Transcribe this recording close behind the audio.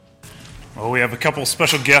Well, we have a couple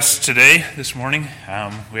special guests today, this morning.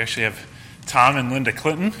 We actually have Tom and Linda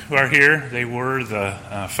Clinton who are here. They were the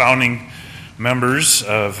founding members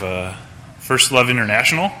of First Love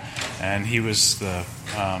International, and he was the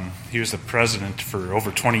president for over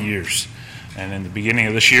 20 years. And in the beginning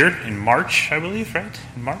of this year, in March, I believe, right?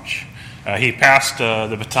 In March, he passed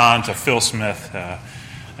the baton to Phil Smith,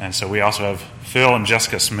 and so we also have Phil and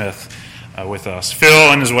Jessica Smith with us.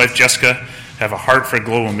 Phil and his wife Jessica have a heart for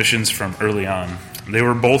global missions from early on. They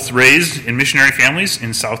were both raised in missionary families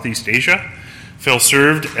in Southeast Asia. Phil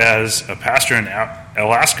served as a pastor in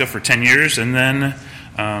Alaska for 10 years, and then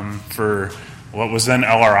for what was then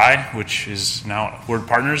LRI, which is now Word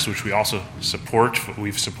Partners, which we also support.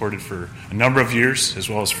 We've supported for a number of years, as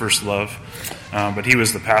well as First Love. But he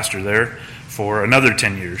was the pastor there for another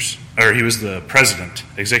 10 years. Or he was the president,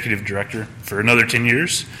 executive director, for another 10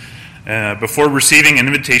 years. Before receiving an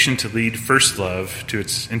invitation to lead First Love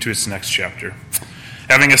into its next chapter.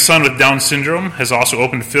 Having a son with Down syndrome has also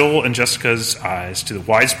opened Phil and Jessica's eyes to the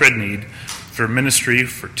widespread need for ministry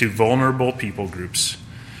to vulnerable people groups.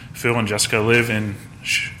 Phil and Jessica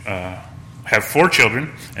have 4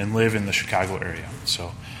 children and live in the Chicago area.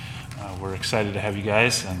 So we're excited to have you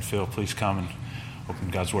guys. And Phil, please come and open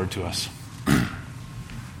God's Word to us.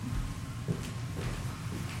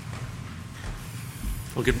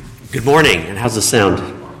 Well, good morning, and how's the sound?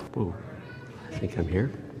 Ooh, I think I'm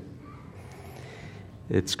here.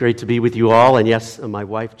 It's great to be with you all, and yes, my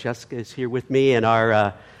wife Jessica is here with me, and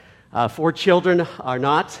our 4 children are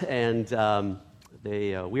not, and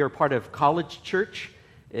we are part of College Church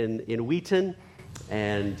in Wheaton,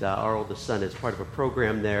 and our oldest son is part of a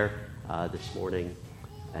program there this morning,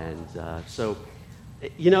 and so,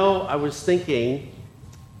 I was thinking,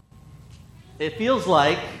 it feels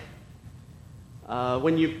like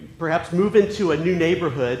when you perhaps move into a new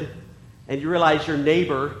neighborhood and you realize your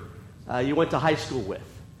neighbor you went to high school with.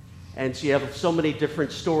 And so you have so many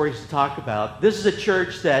different stories to talk about. This is a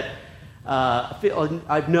church that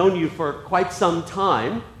I've known you for quite some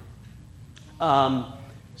time.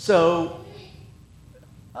 Steve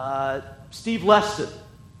Leston,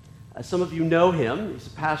 some of you know him. He's a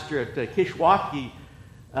pastor at Kishwaukee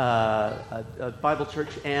Bible Church,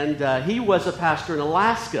 and he was a pastor in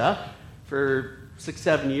Alaska for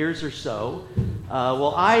 6-7 years or so.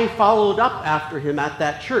 I followed up after him at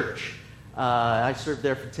that church. I served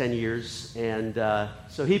there for 10 years, and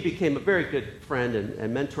so he became a very good friend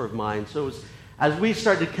and mentor of mine. So it was as we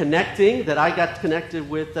started connecting that I got connected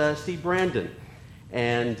with Steve Brandon.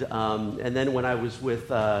 And then when I was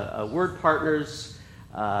with Word Partners,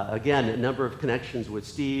 again, a number of connections with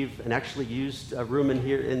Steve, and actually used a room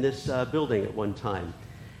in this building at one time.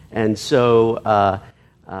 And so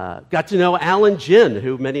got to know Alan Jin,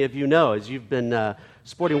 who many of you know, as you've been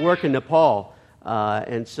supporting work in Nepal.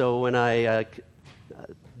 And so when I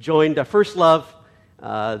joined First Love,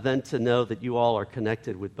 then to know that you all are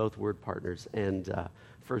connected with both Word Partners and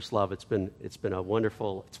First Love, it's been a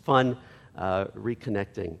wonderful, it's fun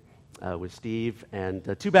reconnecting with Steve.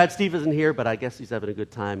 And too bad Steve isn't here, but I guess he's having a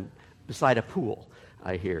good time beside a pool,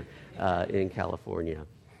 I hear, in California.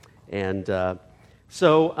 And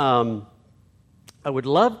I'd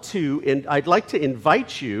like to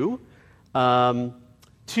invite you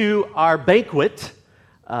to our banquet,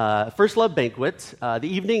 First Love Banquet, the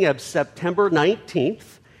evening of September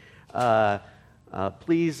 19th.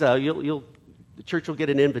 Please, the church will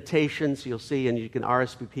get an invitation, so you'll see, and you can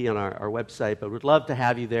RSVP on our website, but we'd love to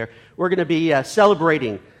have you there. We're going to be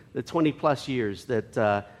celebrating the 20-plus years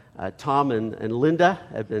that Tom and Linda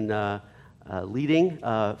have been leading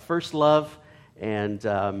First Love, and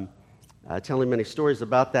telling many stories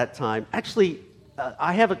about that time. Actually,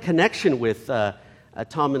 I have a connection with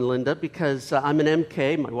Tom and Linda because I'm an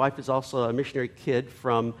MK. My wife is also a missionary kid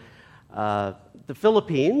from the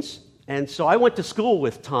Philippines. And so I went to school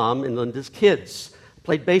with Tom and Linda's kids,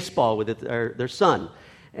 played baseball with their son.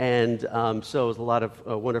 And so it was a lot of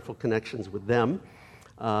wonderful connections with them.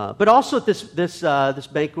 But also at this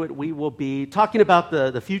banquet, we will be talking about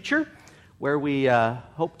the future, where we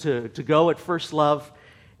hope to go at First Love.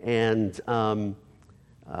 And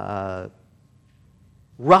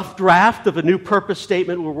rough draft of a new purpose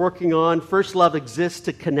statement we're working on. First Love exists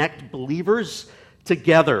to connect believers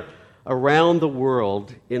together around the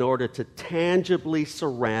world in order to tangibly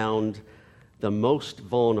surround the most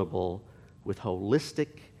vulnerable with holistic,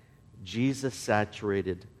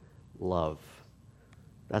 Jesus-saturated love.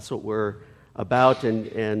 That's what we're about,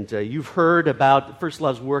 and you've heard about First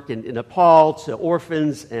Love's work in Nepal to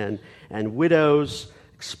orphans and widows,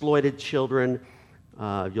 exploited children.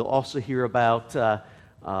 You'll also hear about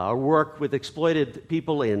our work with exploited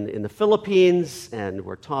people in the Philippines, and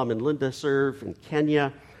where Tom and Linda serve in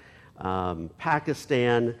Kenya,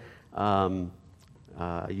 Pakistan,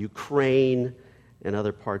 Ukraine, and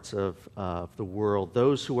other parts of the world,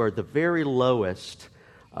 those who are the very lowest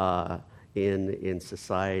in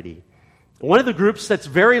society. One of the groups that's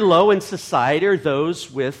very low in society are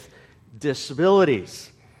those with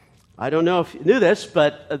disabilities. I don't know if you knew this,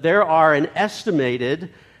 but there are an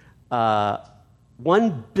estimated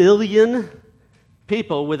 1 billion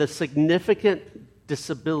people with a significant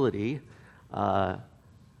disability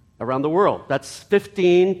around the world. That's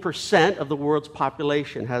 15% of the world's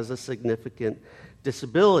population has a significant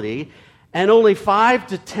disability, and only 5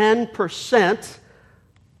 to 10%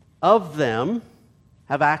 of them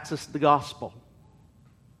have access to the gospel.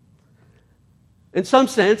 In some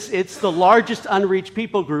sense, it's the largest unreached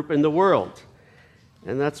people group in the world.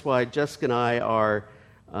 And that's why Jessica and I are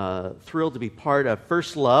thrilled to be part of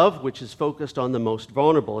First Love, which is focused on the most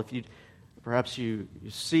vulnerable. If you perhaps you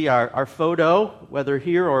see our photo, whether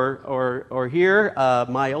here or here,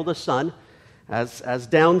 my oldest son has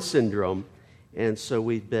Down syndrome. And so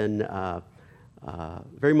we've been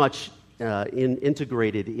very much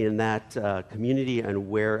integrated in that community and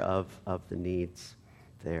aware of the needs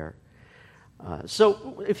there.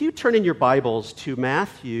 So if you turn in your Bibles to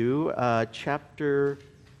Matthew chapter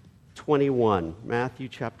 21. Matthew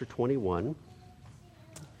chapter 21.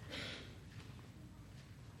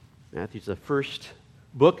 Matthew's the first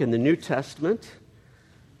book in the New Testament.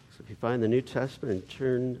 So if you find the New Testament and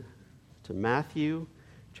turn to Matthew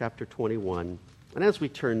chapter 21. And as we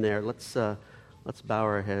turn there, let's bow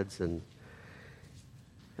our heads and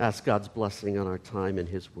ask God's blessing on our time in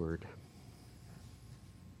His Word.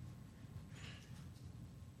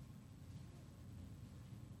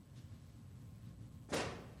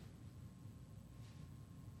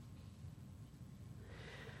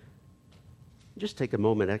 Just take a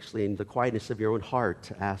moment, actually, in the quietness of your own heart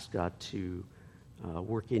to ask God to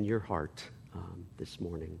work in your heart this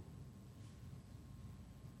morning.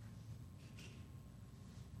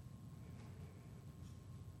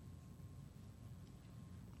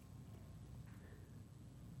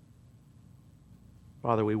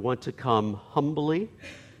 Father, we want to come humbly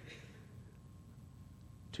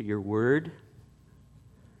to your word.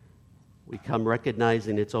 We come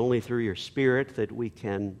recognizing it's only through your Spirit that we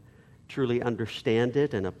can truly understand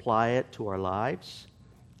it and apply it to our lives.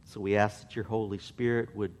 So we ask that your Holy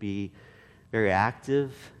Spirit would be very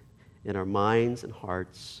active in our minds and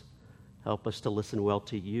hearts. Help us to listen well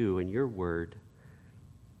to you and your word,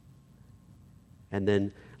 and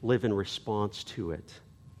then live in response to it.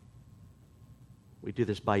 We do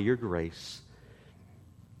this by your grace.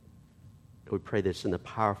 We pray this in the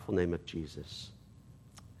powerful name of Jesus.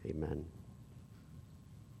 Amen.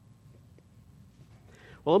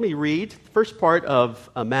 Well, let me read the first part of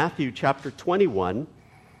Matthew chapter 21.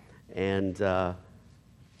 And so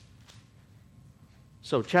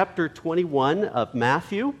chapter 21 of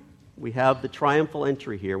Matthew, we have the triumphal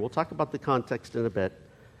entry here. We'll talk about the context in a bit.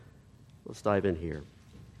 Let's dive in here.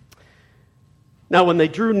 Now, when they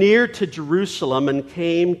drew near to Jerusalem and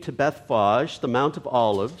came to Bethphage, the Mount of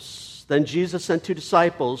Olives, then Jesus sent 2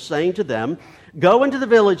 disciples, saying to them, "Go into the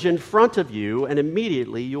village in front of you, and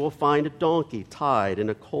immediately you will find a donkey tied and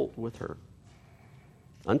a colt with her.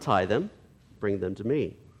 Untie them, bring them to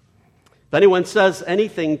me. If anyone says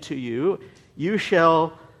anything to you, you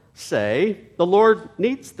shall say, 'The Lord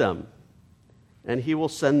needs them,' and he will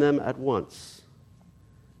send them at once."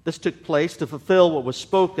 This took place to fulfill what was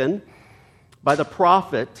spoken by the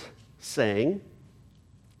prophet, saying,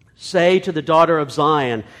 "Say to the daughter of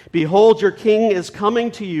Zion, behold, your king is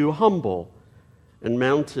coming to you humble and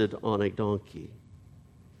mounted on a donkey,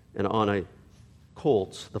 and on a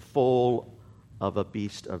colt, the foal of a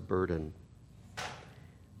beast of burden."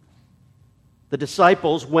 The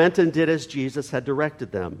disciples went and did as Jesus had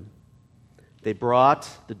directed them. They brought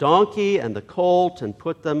the donkey and the colt and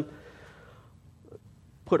put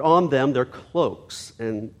on them their cloaks,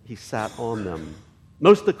 and he sat on them.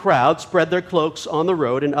 Most of the crowd spread their cloaks on the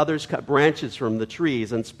road, and others cut branches from the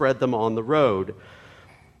trees and spread them on the road.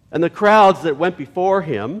 And the crowds that went before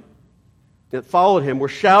him, that followed him, were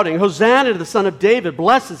shouting, "Hosanna to the Son of David!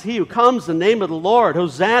 Blessed is he who comes in the name of the Lord!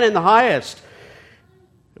 Hosanna in the highest!"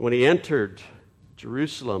 And when he entered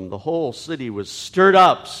Jerusalem, the whole city was stirred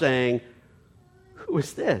up, saying, "Who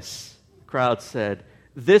is this?" The crowd said,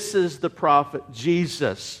 "This is the prophet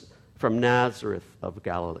Jesus from Nazareth of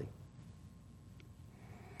Galilee."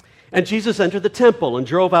 And Jesus entered the temple and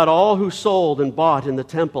drove out all who sold and bought in the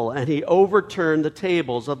temple, and he overturned the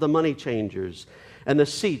tables of the money changers and the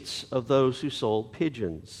seats of those who sold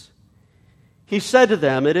pigeons. He said to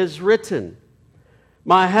them, "It is written,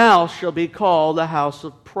 'My house shall be called a house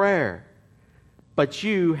of prayer,' but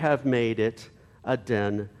you have made it a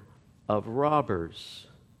den of robbers."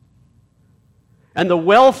 And the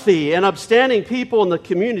wealthy and upstanding people in the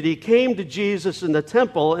community came to Jesus in the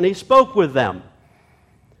temple, and he spoke with them.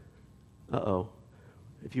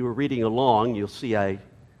 If you were reading along, you'll see I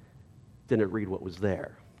didn't read what was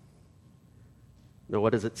there. Now,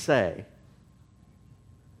 what does it say?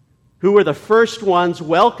 Who were the first ones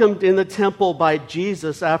welcomed in the temple by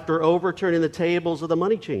Jesus after overturning the tables of the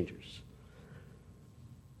money changers?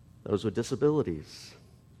 Those with disabilities.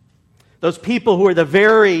 Those people who were the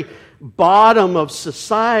very bottom of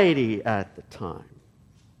society at the time.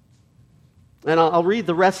 And I'll read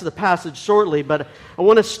the rest of the passage shortly, but I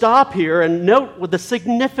want to stop here and note with the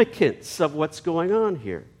significance of what's going on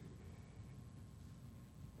here.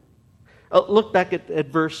 Look back at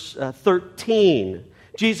verse 13.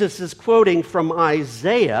 Jesus is quoting from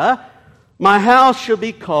Isaiah, "My house shall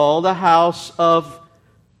be called a house of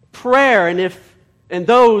prayer." And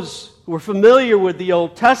those who were familiar with the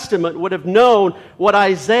Old Testament would have known what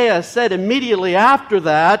Isaiah said immediately after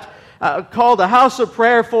that, called a house of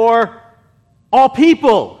prayer for all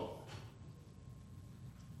people.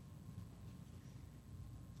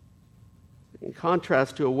 In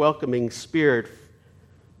contrast to a welcoming spirit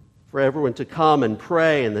for everyone to come and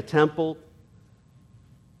pray in the temple,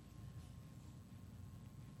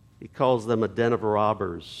 he calls them a den of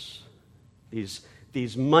robbers.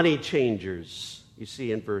 These money changers, you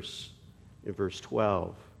see in verse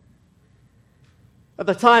 12. At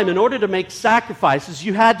the time, in order to make sacrifices,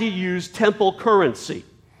 you had to use temple currency.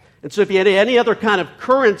 And so if you had any other kind of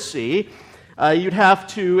currency, you'd have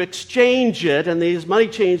to exchange it, and these money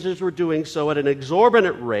changers were doing so at an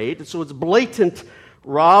exorbitant rate. And so it's blatant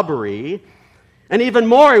robbery. And even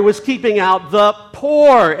more, it was keeping out the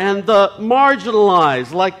poor and the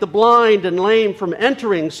marginalized, like the blind and lame, from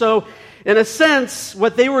entering. So in a sense,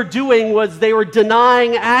 what they were doing was they were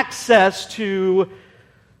denying access to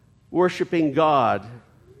worshiping God.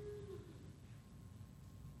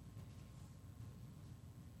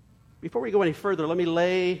 Before we go any further, let me get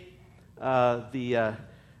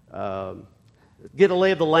a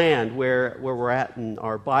lay of the land where we're at in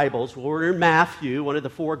our Bibles. Well, we're in Matthew, one of the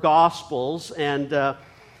four Gospels, and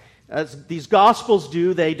as these Gospels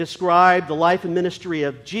do, they describe the life and ministry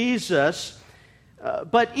of Jesus,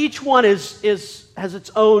 but each one has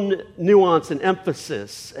its own nuance and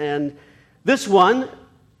emphasis. And this one,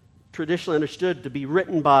 traditionally understood to be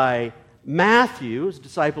written by Matthew, as a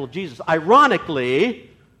disciple of Jesus. Ironically,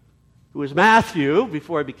 who was Matthew,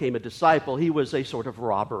 before he became a disciple, he was a sort of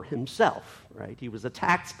robber himself, right? He was a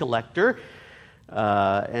tax collector,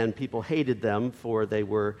 and people hated them for they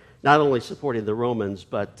were not only supporting the Romans,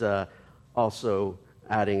 but also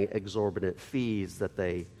adding exorbitant fees that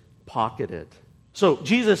they pocketed. So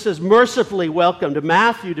Jesus has mercifully welcomed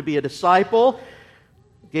Matthew to be a disciple,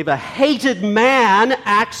 gave a hated man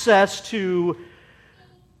access to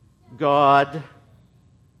God.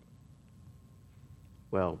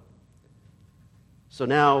 Well, so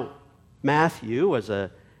now Matthew was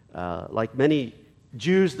like many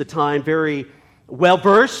Jews at the time, very well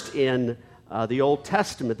versed in the Old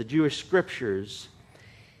Testament, the Jewish scriptures.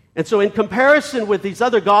 And so in comparison with these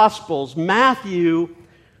other Gospels, Matthew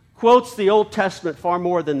quotes the Old Testament far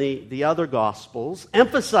more than the other Gospels,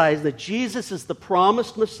 emphasizing that Jesus is the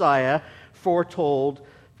promised Messiah foretold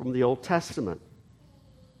from the Old Testament.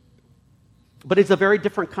 But he's a very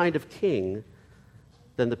different kind of king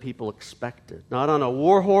than the people expected. Not on a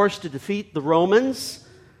war horse to defeat the Romans,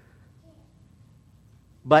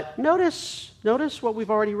 but notice what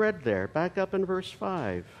we've already read there. Back up in verse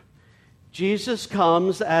 5. Jesus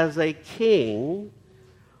comes as a king,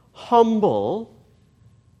 humble,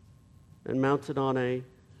 and mounted on a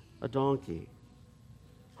donkey.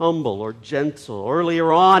 Humble or gentle.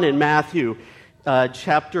 Earlier on in Matthew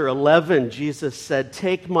chapter 11, Jesus said,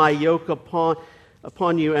 "Take my yoke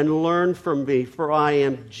upon you and learn from me, for I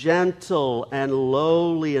am gentle and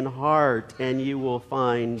lowly in heart, and you will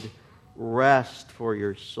find rest for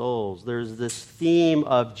your souls." There's this theme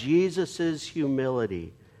of Jesus'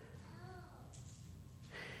 humility.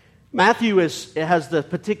 Matthew has the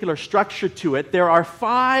particular structure to it. There are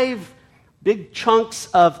 5 big chunks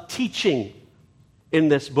of teaching in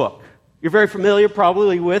this book. You're very familiar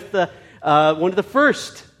probably with one of the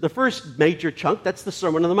first major chunk. That's the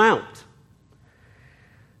Sermon on the Mount.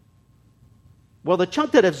 Well, the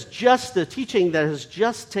teaching that has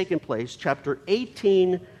just taken place, chapter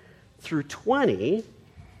 18 through 20,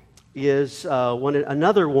 is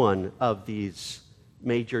another one of these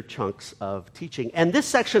major chunks of teaching. And this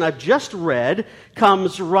section I've just read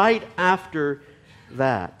comes right after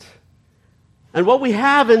that. And what we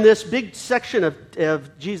have in this big section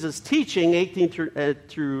of Jesus' teaching, 18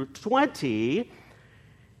 through 20,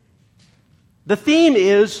 the theme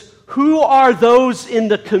is, who are those in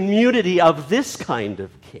the community of this kind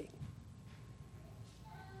of king?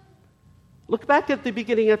 Look back at the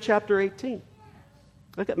beginning of chapter 18.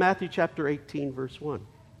 Look at Matthew chapter 18, verse 1.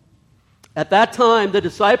 At that time, the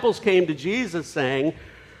disciples came to Jesus saying,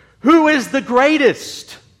 "Who is the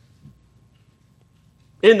greatest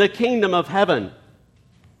in the kingdom of heaven?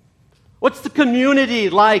 What's the community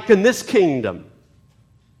like in this kingdom?"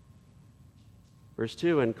 Verse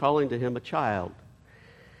 2, and calling to him a child,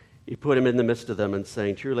 he put him in the midst of them and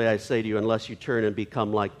saying, "Truly I say to you, unless you turn and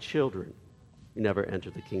become like children, you never enter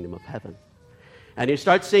the kingdom of heaven." And you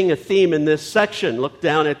start seeing a theme in this section. Look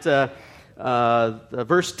down at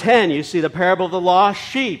verse 10. You see the parable of the lost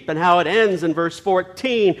sheep and how it ends in verse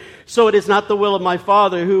 14. "So it is not the will of my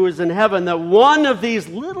Father who is in heaven that one of these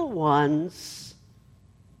little ones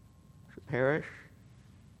should perish."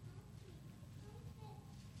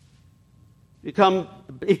 He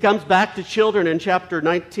comes back to children in chapter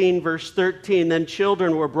 19, verse 13. "Then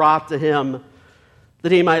children were brought to him,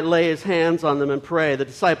 that he might lay his hands on them and pray. The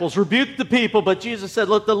disciples rebuked the people, but Jesus said,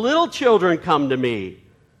 'Let the little children come to me.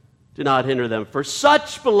 Do not hinder them, for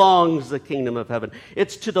such belongs the kingdom of heaven.'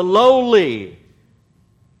 It's to the lowly."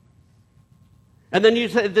 And then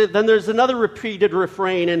then there's another repeated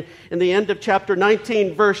refrain in the end of chapter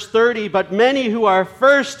 19, verse 30. "But many who are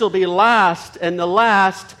first will be last, and the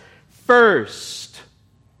last first."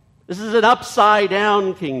 This is an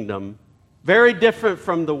upside-down kingdom, very different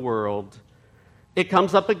from the world. It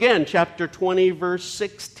comes up again, chapter 20, verse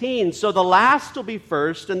 16. "So the last will be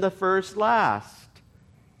first, and the first last."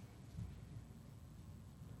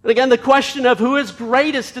 And again, the question of who is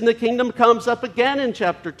greatest in the kingdom comes up again in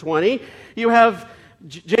chapter 20. You have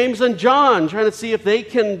James and John trying to see if they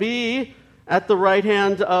can be at the right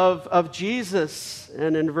hand of Jesus.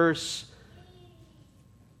 And in verse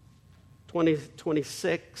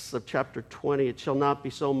 26 of chapter 20, "It shall not be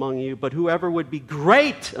so among you, but whoever would be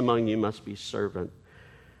great among you must be servant.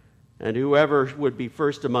 And whoever would be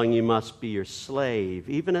first among you must be your slave.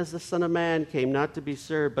 Even as the Son of Man came not to be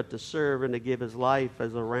served, but to serve and to give his life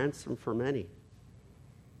as a ransom for many."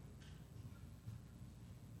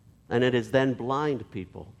 And it is then blind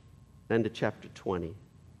people, end of chapter 20,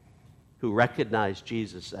 who recognize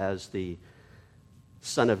Jesus as the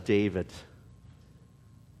Son of David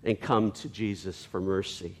and come to Jesus for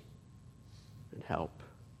mercy and help.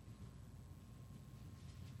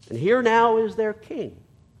 And here now is their king,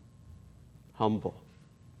 humble,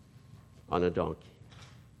 on a donkey.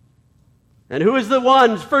 And who is the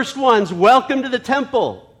first ones? Welcome to the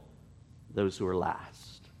temple. Those who are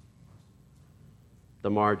last. The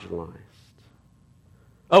marginalized.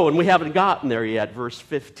 Oh, and we haven't gotten there yet. Verse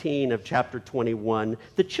 15 of chapter 21.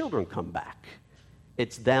 The children come back.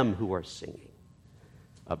 It's them who are singing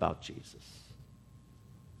about Jesus.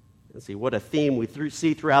 And see what a theme we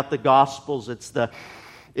see throughout the Gospels. It's the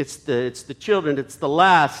children, it's the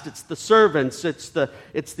last, it's the servants, it's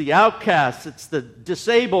the outcasts, it's the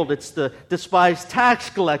disabled, it's the despised tax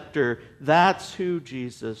collector. That's who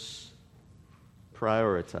Jesus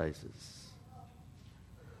prioritizes.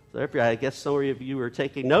 So I guess some of you are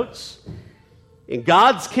taking notes. In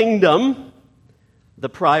God's kingdom, the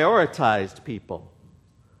prioritized people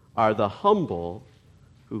are the humble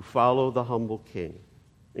who follow the humble king.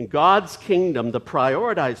 In God's kingdom, the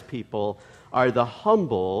prioritized people are the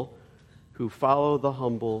humble who follow the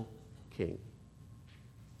humble king.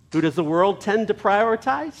 Who does the world tend to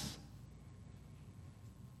prioritize?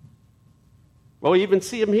 Well, we even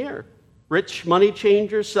see them here. Rich money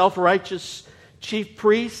changers, self-righteous chief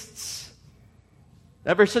priests.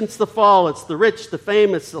 Ever since the fall, it's the rich, the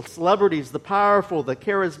famous, the celebrities, the powerful, the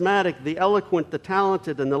charismatic, the eloquent, the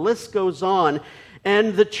talented, and the list goes on.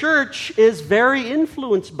 And the church is very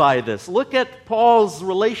influenced by this. Look at Paul's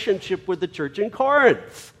relationship with the church in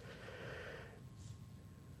Corinth.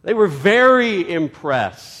 They were very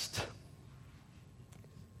impressed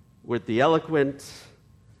with the eloquent,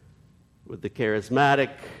 with the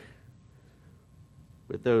charismatic,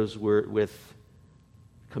 with those with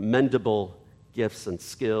commendable gifts and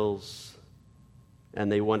skills.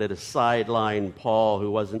 And they wanted to sideline Paul,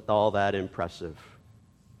 who wasn't all that impressive.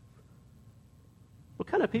 What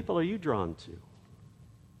kind of people are you drawn to? What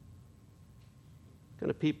kind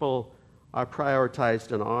of people are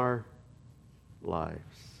prioritized in our lives?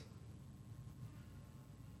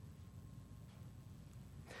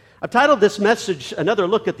 I've titled this message, "Another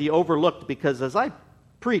Look at the Overlooked," because as I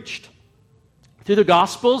preached through the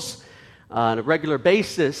Gospels on a regular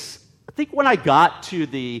basis. I think when I got to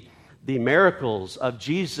the miracles of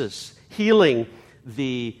Jesus healing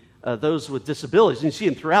those with disabilities, and you see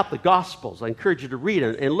them throughout the Gospels. I encourage you to read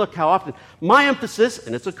it and look how often. My emphasis,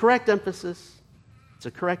 and it's a correct emphasis,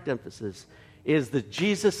 is that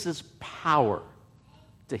Jesus' power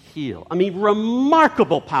to heal. I mean,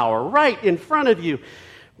 remarkable power right in front of you.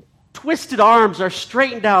 Twisted arms are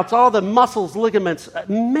straightened out, all the muscles, ligaments,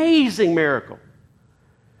 amazing miracle.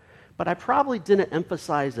 But I probably didn't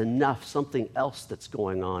emphasize enough something else that's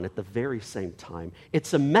going on at the very same time.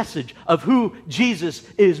 It's a message of who Jesus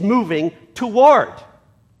is moving toward.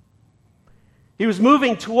 He was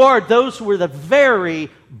moving toward those who were the very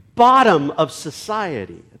bottom of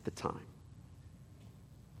society at the time.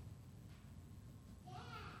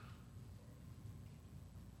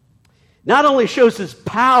 Not only shows his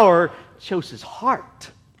power, shows his heart.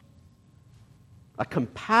 A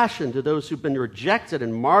compassion to those who've been rejected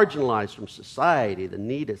and marginalized from society, the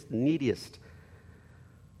neediest.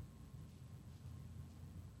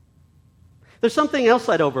 There's something else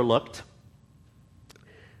I'd overlooked.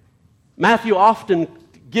 Matthew often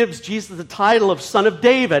gives Jesus the title of Son of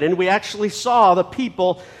David, and we actually saw the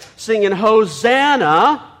people singing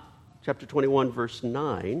Hosanna, chapter 21, verse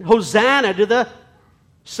 9. Hosanna to the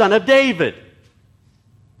Son of David.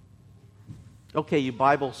 Okay, you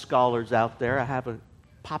Bible scholars out there, I have a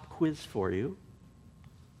pop quiz for you.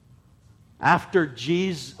 After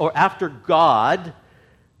God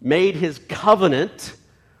made his covenant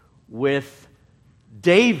with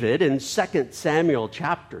David in 2 Samuel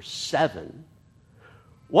chapter 7,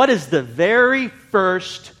 what is the very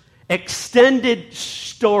first extended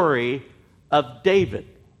story of David,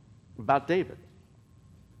 about David?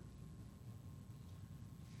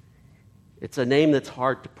 It's a name that's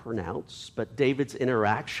hard to pronounce, but David's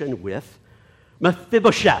interaction with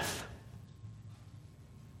Mephibosheth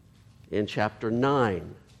in chapter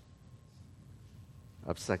 9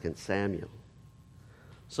 of 2 Samuel.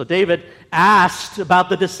 So David asked about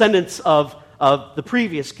the descendants of the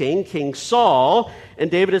previous king, King Saul, and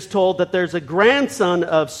David is told that there's a grandson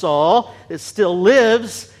of Saul that still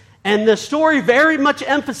lives, and the story very much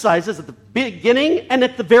emphasizes at the beginning and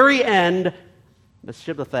at the very end,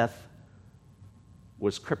 Mephibosheth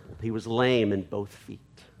was crippled. He was lame in both feet.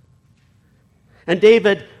 And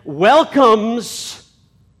David welcomes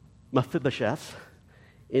Mephibosheth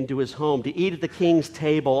into his home to eat at the king's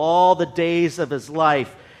table all the days of his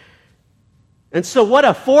life. And so what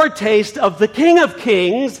a foretaste of the King of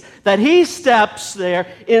Kings that he steps there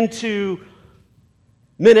into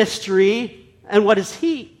ministry. And what is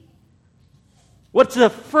he? What's the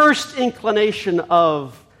first inclination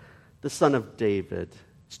of the Son of David?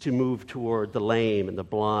 It's to move toward the lame and the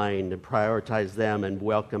blind and prioritize them and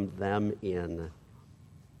welcome them in.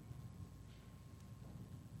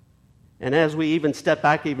 And as we even step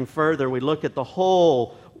back even further, we look at the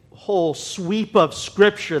whole sweep of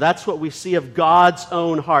Scripture. That's what we see of God's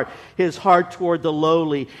own heart, his heart toward the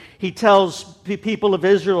lowly. He tells the people of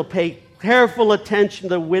Israel, pay careful attention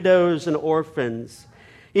to widows and orphans.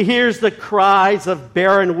 He hears the cries of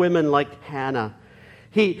barren women like Hannah.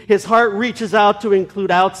 His heart reaches out to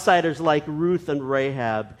include outsiders like Ruth and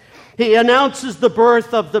Rahab. He announces the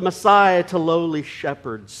birth of the Messiah to lowly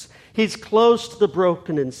shepherds. He's close to the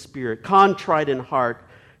broken in spirit, contrite in heart,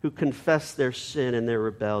 who confess their sin and their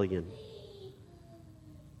rebellion.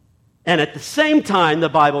 And at the same time, the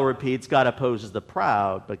Bible repeats, God opposes the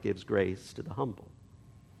proud, but gives grace to the humble.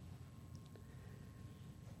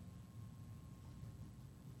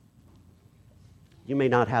 You may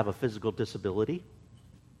not have a physical disability.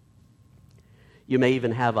 You may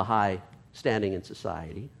even have a high standing in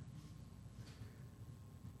society.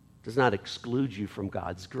 It does not exclude you from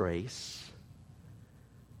God's grace.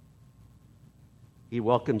 He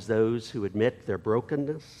welcomes those who admit their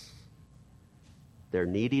brokenness, their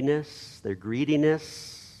neediness, their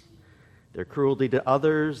greediness, their cruelty to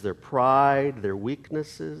others, their pride, their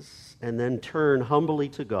weaknesses, and then turn humbly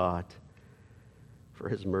to God for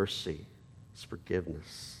his mercy, his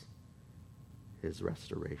forgiveness, his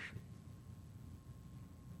restoration.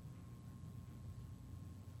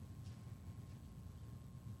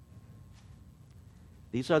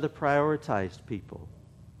 These are the prioritized people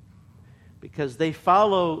because they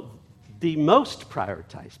follow the most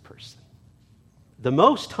prioritized person, the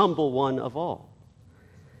most humble one of all,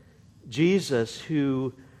 Jesus,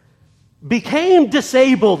 who became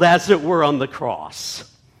disabled, as it were, on the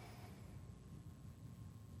cross.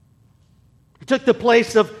 He took the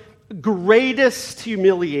place of greatest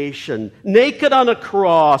humiliation, naked on a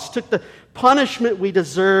cross, took the punishment we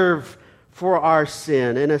deserve for our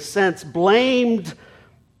sin, in a sense, blamed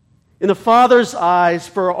in the Father's eyes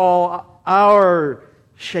for all our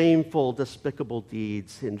shameful, despicable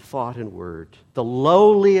deeds in thought and word, the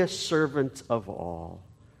lowliest servant of all.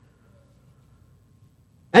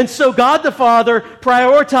 And so God the Father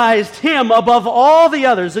prioritized him above all the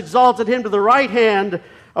others, exalted him to the right hand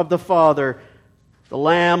of the Father, the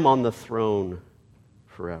Lamb on the throne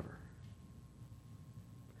forever.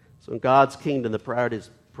 So in God's kingdom, the prioritized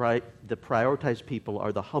people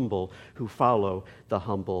are the humble who follow the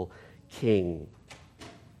humble King.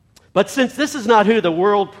 But since this is not who the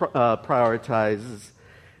world prioritizes,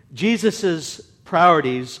 Jesus'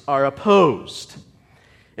 priorities are opposed.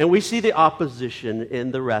 And we see the opposition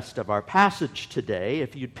in the rest of our passage today.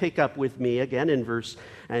 If you'd pick up with me again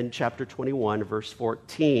in chapter 21, verse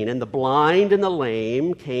 14. And the blind and the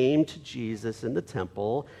lame came to Jesus in the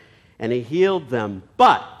temple, and he healed them.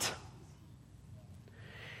 But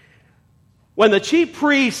when the chief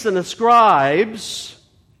priests and the scribes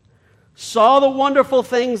saw the wonderful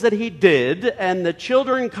things that he did, and the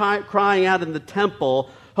children crying out in the temple,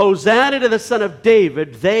 Hosanna to the Son of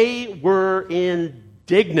David, they were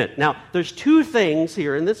indignant. Now, there's two things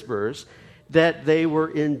here in this verse that they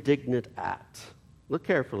were indignant at. Look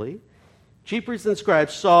carefully. Chief priests and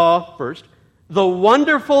scribes saw, first, the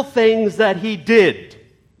wonderful things that he did.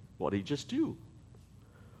 What did he just do?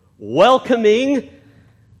 Welcoming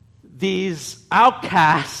these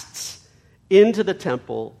outcasts into the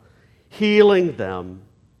temple, healing them,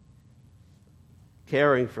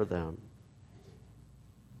 caring for them.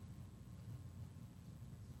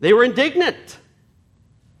 They were indignant.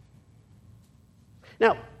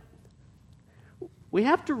 Now, we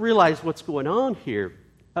have to realize what's going on here.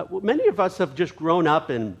 Many of us have just grown up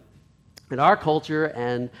in our culture,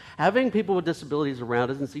 and having people with disabilities around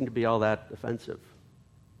doesn't seem to be all that offensive.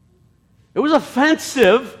 It was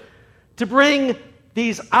offensive to bring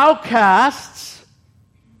these outcasts,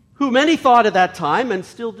 who many thought at that time, and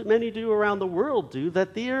still many do around the world do,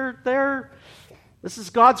 that this is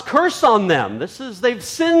God's curse on them. They've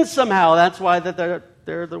sinned somehow. That's why that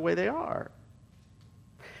they're the way they are.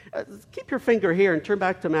 Keep your finger here and turn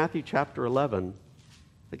back to Matthew chapter 11.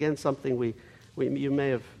 Again, something you may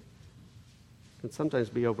have can sometimes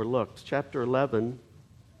be overlooked. Chapter 11,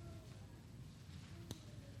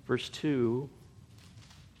 verse 2.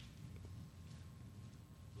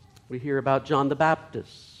 We hear about John the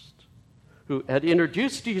Baptist, who had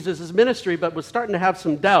introduced Jesus' ministry but was starting to have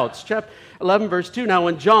some doubts. Chapter 11, verse 2, now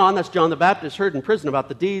when John, that's John the Baptist, heard in prison about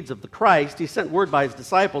the deeds of the Christ, he sent word by his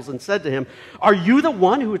disciples and said to him, are you the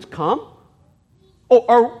one who has come?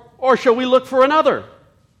 Or shall we look for another?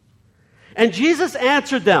 And Jesus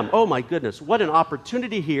answered them. Oh my goodness, what an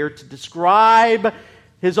opportunity here to describe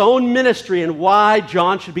his own ministry and why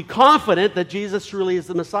John should be confident that Jesus truly is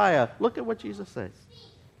the Messiah. Look at what Jesus says.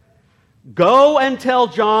 Go and tell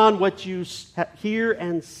John what you hear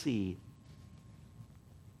and see.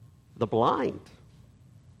 The blind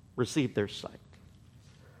receive their sight,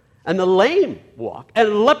 and the lame walk,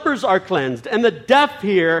 and lepers are cleansed, and the deaf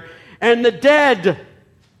hear, and the dead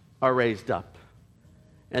are raised up,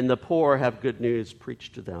 and the poor have good news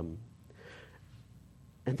preached to them.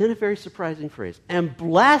 And then a very surprising phrase, and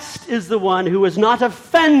blessed is the one who is not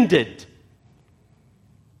offended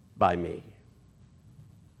by me.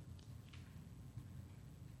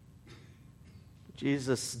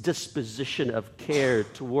 Jesus' disposition of care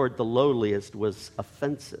toward the lowliest was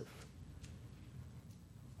offensive.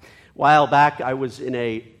 A while back, I was in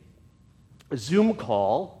a Zoom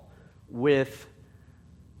call with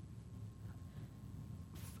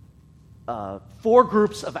 4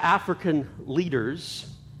 groups of African leaders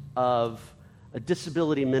of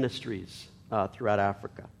disability ministries throughout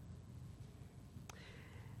Africa.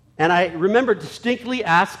 And I remember distinctly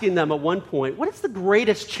asking them at one point, what is the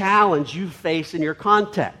greatest challenge you face in your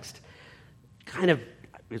context? It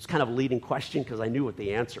was kind of a leading question because I knew what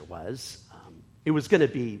the answer was. It was going to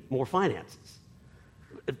be more finances.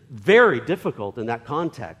 Very difficult in that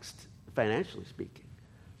context, financially speaking.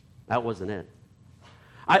 That wasn't it.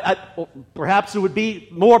 Perhaps it would be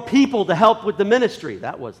more people to help with the ministry.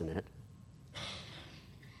 That wasn't it.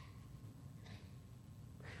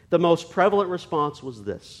 The most prevalent response was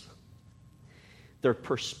this. Their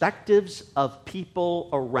perspectives of people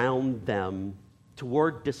around them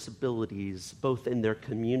toward disabilities, both in their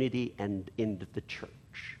community and in the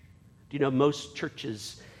church. Do you know most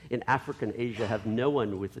churches in Africa and Asia have no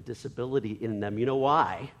one with a disability in them? You know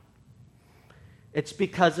why? It's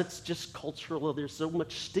because it's just cultural. There's so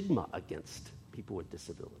much stigma against people with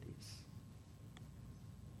disabilities.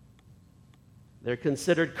 They're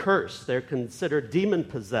considered cursed. They're considered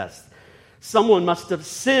demon-possessed. Someone must have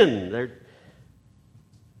sinned.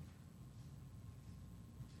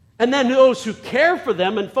 And then those who care for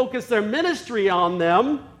them and focus their ministry on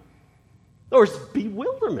them, there's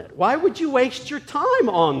bewilderment. Why would you waste your time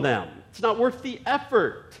on them? It's not worth the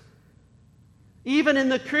effort. Even in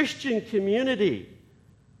the Christian community,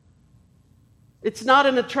 it's not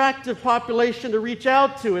an attractive population to reach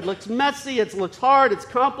out to. It looks messy, it looks hard, it's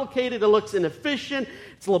complicated, it looks inefficient,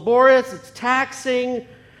 it's laborious, it's taxing.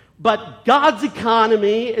 But God's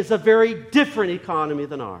economy is a very different economy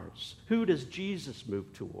than ours. Who does Jesus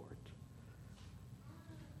move toward?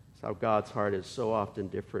 It's how God's heart is so often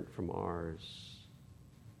different from ours.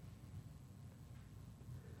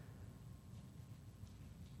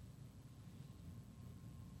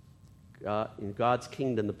 In God's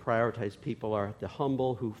kingdom, the prioritized people are the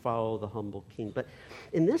humble who follow the humble king. But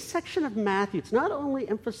in this section of Matthew, it's not only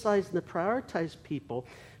emphasizing the prioritized people.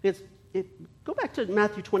 Go back to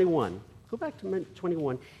Matthew 21. Go back to Matthew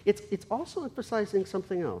 21. It's also emphasizing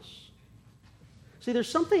something else. See,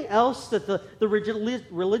 there's something else that the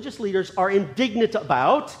religious leaders are indignant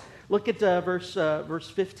about. Look at verse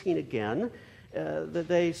 15 again. That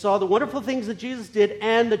they saw the wonderful things that Jesus did,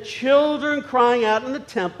 and the children crying out in the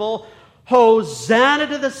temple, Hosanna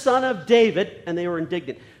to the Son of David, and they were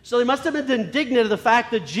indignant. So they must have been indignant at the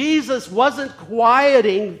fact that Jesus wasn't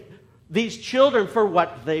quieting these children for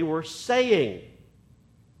what they were saying.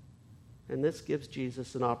 And this gives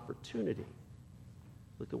Jesus an opportunity.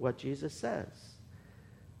 Look at what Jesus says.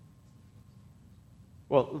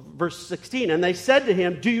 Well, verse 16, and they said to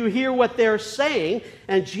him, do you hear what they're saying?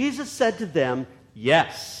 And Jesus said to them,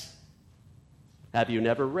 yes. Have you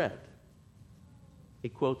never read? He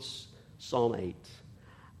quotes Psalm 8.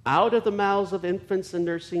 Out of the mouths of infants and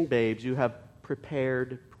nursing babes you have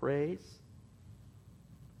prepared praise.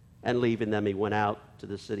 And leaving them, he went out to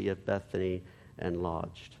the city of Bethany and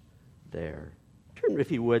lodged there. Turn,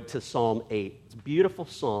 if you would, to Psalm 8. It's a beautiful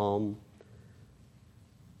psalm.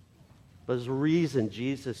 But there's a reason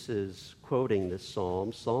Jesus is quoting this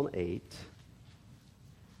psalm, Psalm 8.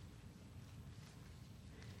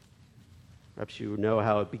 Perhaps you know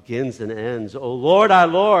how it begins and ends. O Lord, our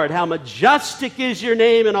Lord, how majestic is your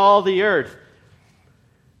name in all the earth.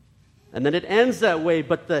 And then it ends that way.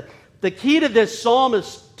 But the key to this psalm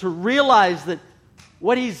is to realize that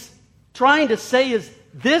what he's trying to say is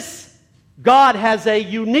this God has a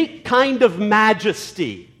unique kind of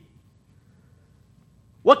majesty.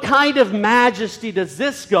 What kind of majesty does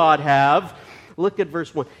this God have? Look at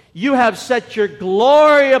verse 1. You have set your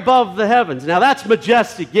glory above the heavens. Now that's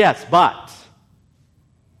majestic, yes, but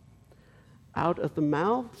out of the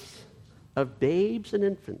mouths of babes and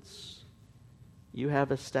infants you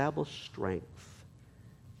have established strength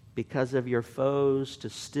because of your foes to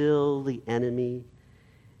still the enemy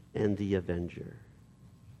and the avenger.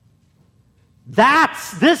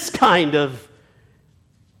 That's this kind of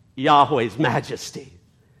Yahweh's majesty.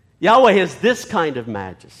 Yahweh has this kind of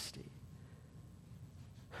majesty.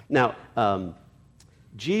 Now,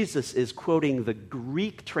 Jesus is quoting the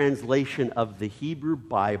Greek translation of the Hebrew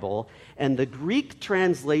Bible, and the Greek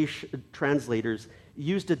translators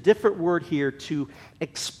used a different word here to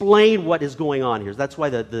explain what is going on here. That's why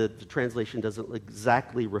the translation doesn't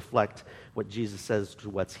exactly reflect what Jesus says to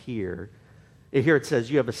what's here. Here it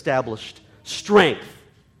says, you have established strength,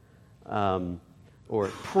 or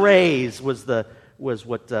praise was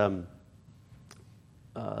what the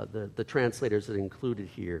translators had included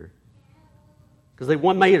here. Because they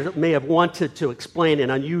may have wanted to explain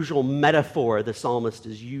an unusual metaphor the psalmist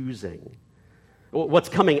is using. What's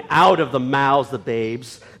coming out of the mouths of the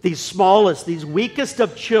babes. These smallest, these weakest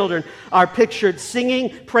of children are pictured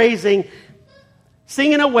singing, praising,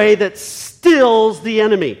 singing in a way that stills the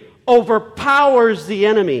enemy, overpowers the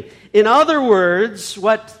enemy. In other words,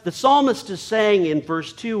 what the psalmist is saying in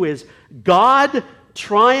verse 2 is, God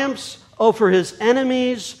triumphs over his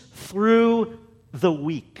enemies through the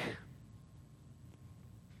weak.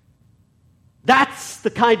 That's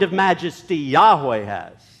the kind of majesty Yahweh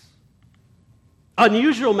has.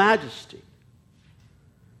 Unusual majesty.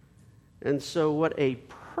 And so what a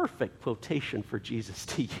perfect quotation for Jesus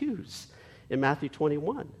to use in Matthew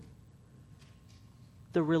 21.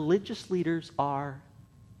 The religious leaders are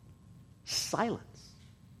silent.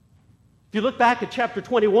 If you look back at chapter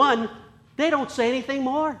 21, they don't say anything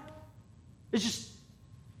more. It's just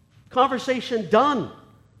conversation done.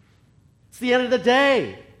 It's the end of the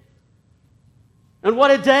day. And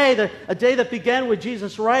what a day that began with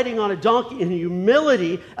Jesus riding on a donkey in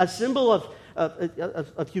humility, a symbol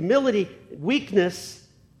of humility, weakness,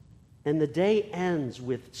 and the day ends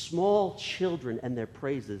with small children and their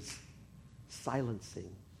praises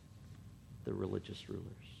silencing the religious rulers.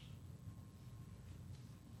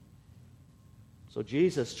 So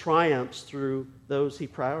Jesus triumphs through those he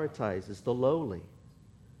prioritizes, the lowly.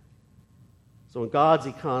 So in God's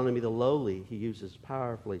economy, the lowly he uses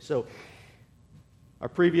powerfully. So our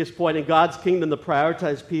previous point, in God's kingdom, the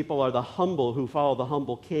prioritized people are the humble who follow the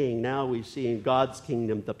humble king. Now we see in God's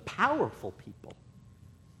kingdom, the powerful people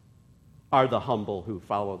are the humble who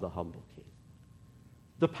follow the humble king.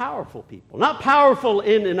 The powerful people. Not powerful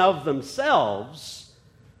in and of themselves,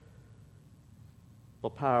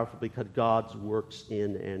 but powerful because God works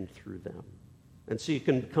in and through them. And so you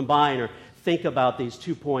can combine or think about these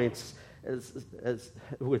 2 points as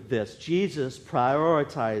with this. Jesus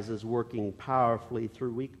prioritizes working powerfully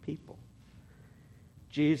through weak people.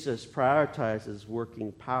 Jesus prioritizes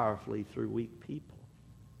working powerfully through weak people.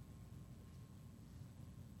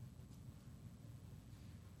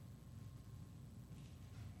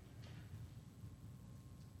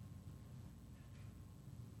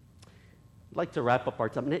 I'd like to wrap up our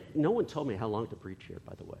time. No one told me how long to preach here,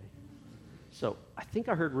 by the way. So I think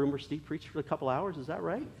I heard rumor Steve preached for a couple hours. Is that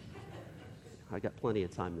right? I got plenty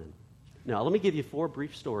of time then. Now, let me give you 4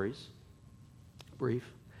 brief stories. Brief.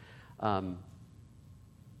 2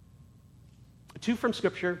 from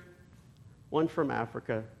Scripture, 1 from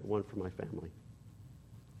Africa, 1 from my family.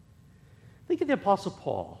 Think of the Apostle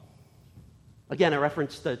Paul. Again, I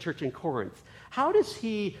referenced the church in Corinth. How does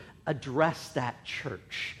he address that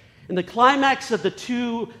church? In the climax of the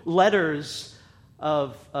 2 letters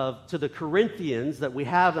to the Corinthians that we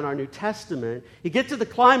have in our New Testament, he gets to the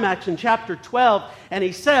climax in chapter 12, and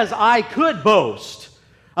he says, I could boast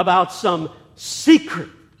about some secret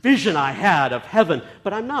vision I had of heaven,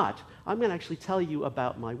 but I'm not. I'm going to actually tell you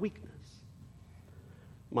about my weakness,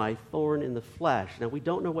 my thorn in the flesh. Now, we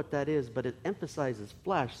don't know what that is, but it emphasizes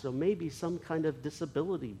flesh, so maybe some kind of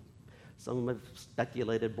disability. Some have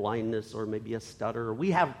speculated blindness or maybe a stutter.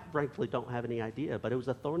 We frankly don't have any idea, but it was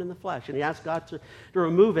a thorn in the flesh. And he asked God to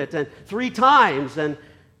remove it, and 3 times. And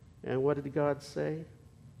what did God say?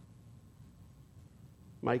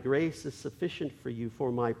 My grace is sufficient for you,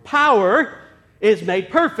 for my power is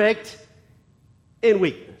made perfect in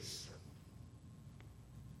weakness.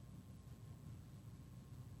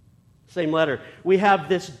 Same letter. We have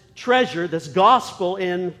this treasure, this gospel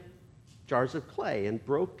in jars of clay and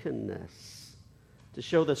brokenness, to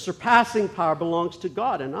show the surpassing power belongs to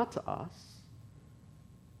God and not to us.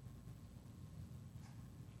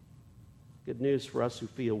 Good news for us who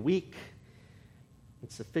feel weak,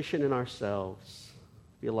 insufficient in ourselves,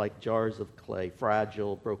 feel like jars of clay,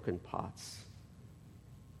 fragile, broken pots.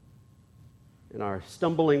 In our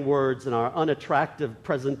stumbling words, in our unattractive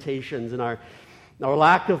presentations, in our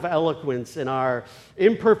lack of eloquence, in our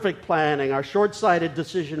imperfect planning, our short-sighted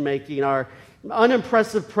decision-making, our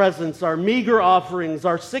unimpressive presence, our meager offerings,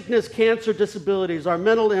 our sickness, cancer, disabilities, our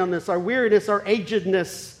mental illness, our weariness, our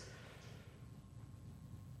agedness.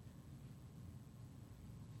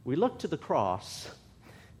 We look to the cross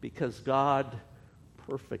because God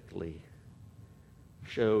perfectly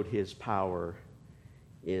showed his power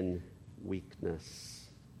in weakness.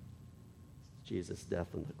 Jesus' death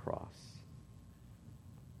on the cross.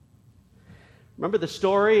 Remember the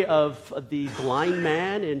story of the blind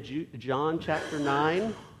man in John chapter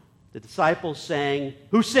 9? The disciples saying,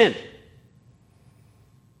 who sinned?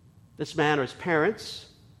 This man or his parents?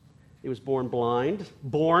 He was born blind.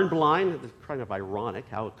 Born blind. It's kind of ironic.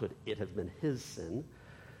 How could it have been his sin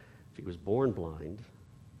if he was born blind?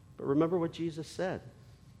 But remember what Jesus said.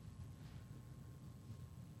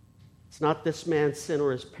 It's not this man's sin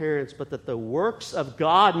or his parents, but that the works of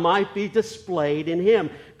God might be displayed in him.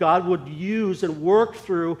 God would use and work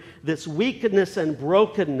through this weakness and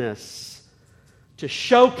brokenness to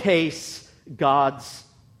showcase God's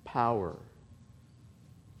power.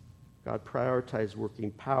 God prioritized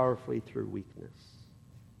working powerfully through weakness.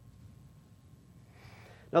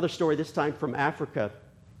 Another story, this time from Africa.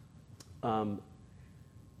 So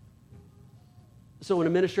in a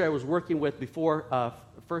ministry I was working with before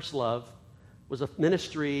First Love was a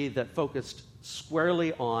ministry that focused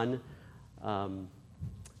squarely on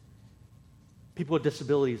people with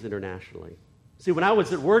disabilities internationally. See, when I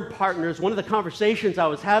was at Word Partners, one of the conversations I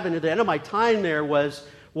was having at the end of my time there was,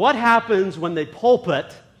 what happens when the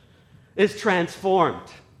pulpit is transformed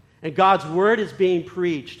and God's Word is being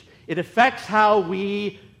preached? It affects how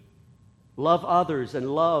we love others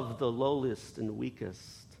and love the lowest and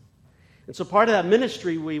weakest. And so part of that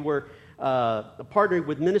ministry, we were partnering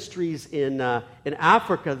with ministries in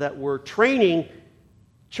Africa that were training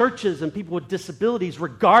churches and people with disabilities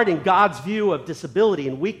regarding God's view of disability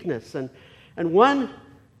and weakness. And one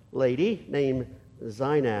lady named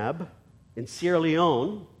Zainab in Sierra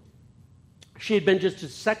Leone, she had been just a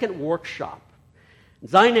second workshop.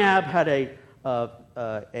 Zainab had a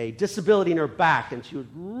a disability in her back, and she was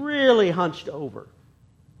really hunched over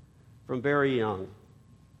from very young.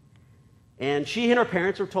 And she and her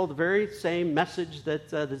parents were told the very same message that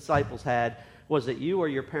the disciples had, was that you or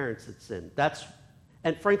your parents that sinned.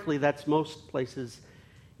 And frankly, that's most places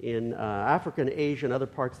in Africa and Asia and other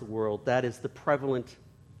parts of the world. That is the prevalent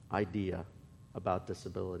idea about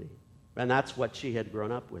disability. And that's what she had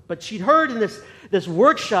grown up with. But she'd heard in this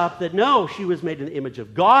workshop that no, she was made in the image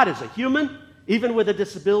of God as a human, even with a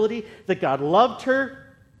disability, that God loved her.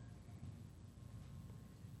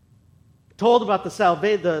 Told about the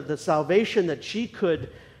salvation that she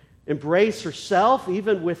could embrace herself,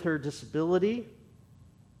 even with her disability.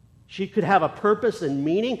 She could have a purpose and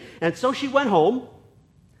meaning. And so she went home,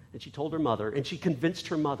 and she told her mother, and she convinced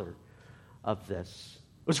her mother of this.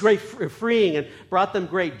 It was great freeing and brought them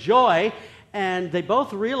great joy. And they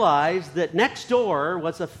both realized that next door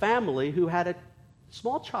was a family who had a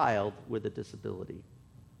small child with a disability.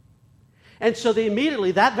 And so they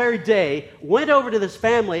immediately, that very day, went over to this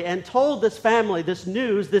family and told this family this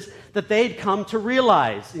news that they'd come to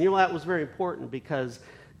realize. And that was very important because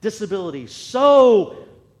disability is so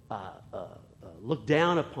looked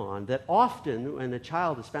down upon that often when a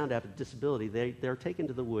child is found to have a disability, they're taken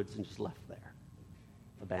to the woods and just left there,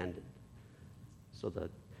 abandoned, so the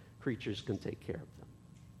creatures can take care of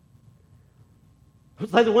them.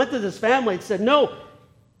 So they went to this family and said, no,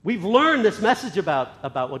 we've learned this message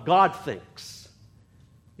about what God thinks.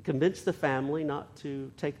 It convinced the family not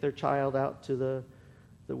to take their child out to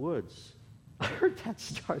the woods. I heard that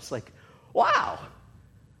story. It's like, wow,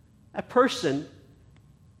 that person,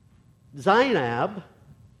 Zainab,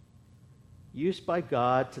 used by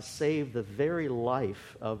God to save the very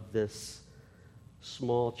life of this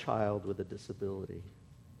small child with a disability.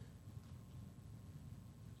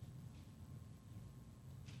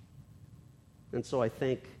 And so I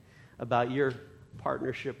think about your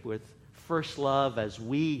partnership with First Love as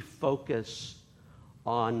we focus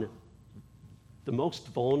on the most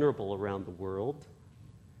vulnerable around the world.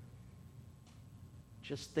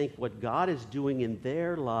 Just think what God is doing in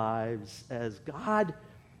their lives as God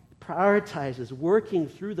prioritizes working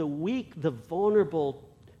through the weak, the vulnerable,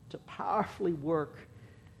 to powerfully work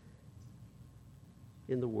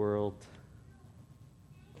in the world.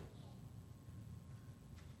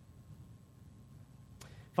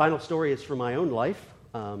 Final story is from my own life.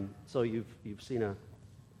 So you've seen a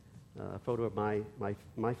photo of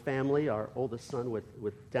my family. Our oldest son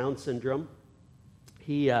with Down syndrome.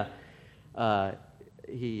 He was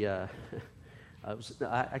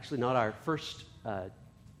actually not our first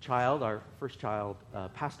child. Our first child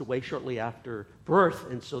passed away shortly after birth,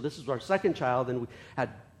 and so this is our second child, and we had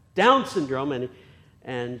Down syndrome,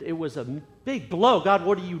 and it was a big blow. God,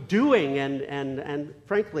 what are you doing? And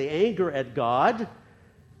frankly, anger at God.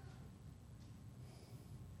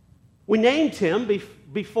 We named him,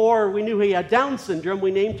 before we knew he had Down syndrome,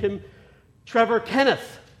 we named him Trevor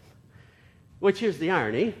Kenneth, which here's the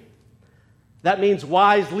irony. That means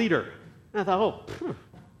wise leader. And I thought, what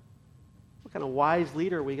kind of wise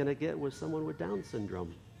leader are we going to get with someone with Down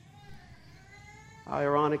syndrome? How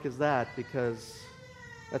ironic is that? Because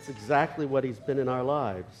that's exactly what he's been in our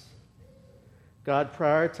lives. God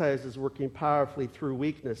prioritizes working powerfully through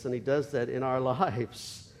weakness, and he does that in our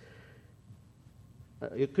lives.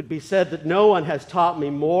 It could be said that no one has taught me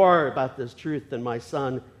more about this truth than my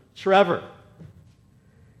son, Trevor.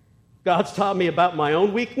 God's taught me about my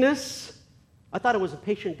own weakness. I thought I was a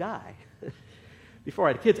patient guy before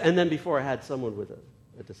I had kids, and then before I had someone with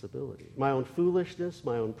a disability. My own foolishness,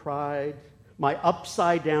 my own pride, my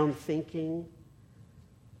upside-down thinking.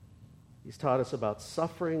 He's taught us about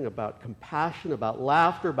suffering, about compassion, about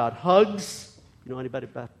laughter, about hugs. You know anybody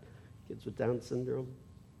about kids with Down syndrome?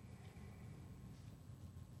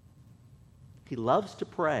 He loves to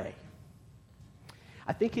pray.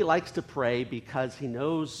 I think he likes to pray because he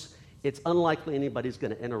knows it's unlikely anybody's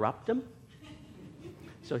going to interrupt him.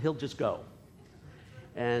 So he'll just go.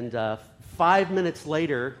 And 5 minutes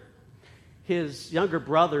later, his younger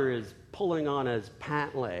brother is pulling on his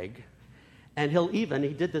pant leg. And he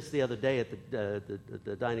did this the other day at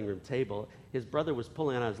the dining room table. His brother was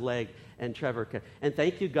pulling on his leg, and Trevor kept, and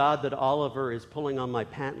thank you, God, that Oliver is pulling on my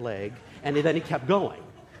pant leg. And then he kept going.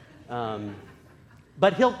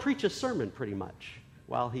 But he'll preach a sermon pretty much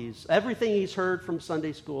while everything he's heard from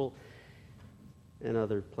Sunday school and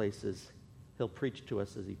other places, he'll preach to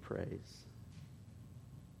us as he prays.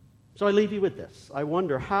 So I leave you with this. I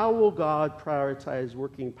wonder, how will God prioritize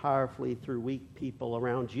working powerfully through weak people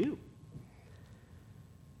around you?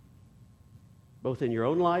 Both in your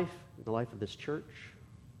own life, in the life of this church.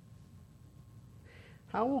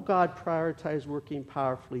 How will God prioritize working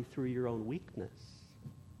powerfully through your own weakness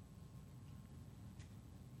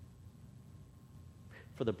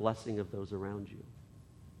for the blessing of those around you?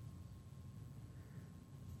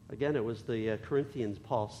 Again, it was the Corinthians,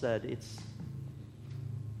 Paul said, it's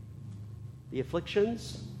the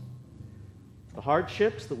afflictions, the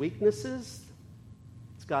hardships, the weaknesses.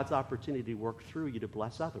 It's God's opportunity to work through you to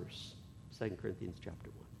bless others. 2 Corinthians chapter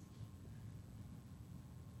 1.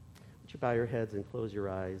 Would you bow your heads and close your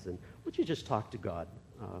eyes, and would you just talk to God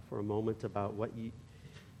for a moment about what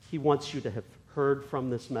He wants you to have heard from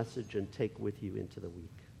this message and take with you into the week?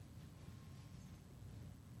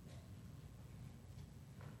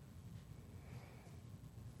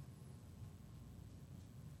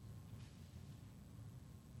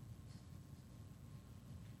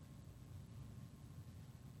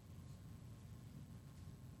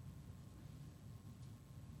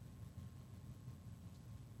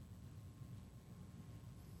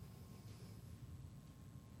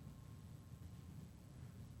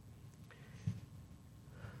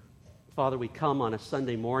 Father, we come on a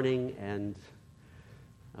Sunday morning and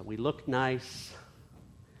we look nice.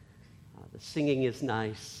 The singing is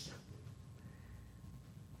nice.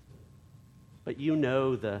 But you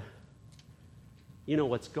know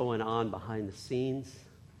what's going on behind the scenes.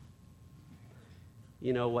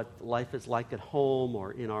 You know what life is like at home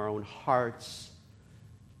or in our own hearts.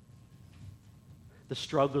 The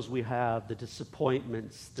struggles we have, the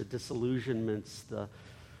disappointments, the disillusionments,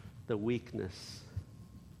 the weakness.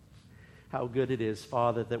 How good it is,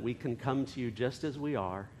 Father, that we can come to you just as we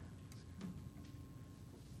are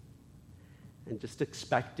and just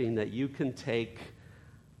expecting that you can take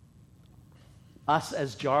us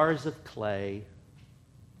as jars of clay,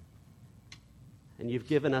 and you've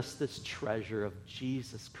given us this treasure of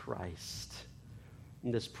Jesus Christ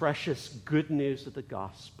and this precious good news of the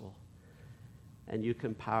gospel, and you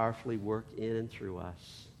can powerfully work in and through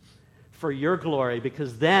us for your glory,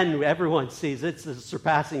 because then everyone sees it's the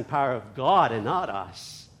surpassing power of God and not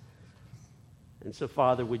us. And so,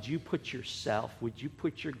 Father, would you put yourself, would you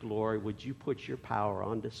put your glory, would you put your power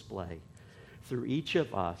on display through each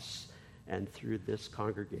of us and through this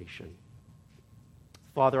congregation?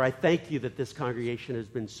 Father, I thank you that this congregation has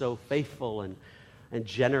been so faithful and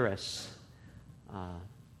generous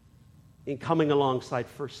in coming alongside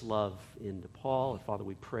First Love in Nepal. And Father,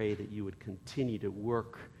 we pray that you would continue to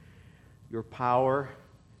work your power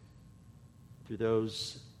through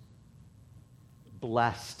those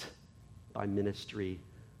blessed by ministry,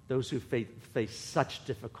 those who face such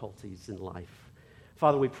difficulties in life.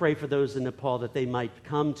 Father, we pray for those in Nepal that they might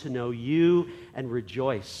come to know you and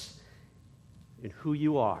rejoice in who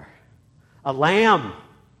you are, a lamb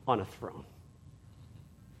on a throne,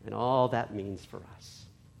 and all that means for us.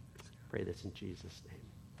 Pray this in Jesus' name.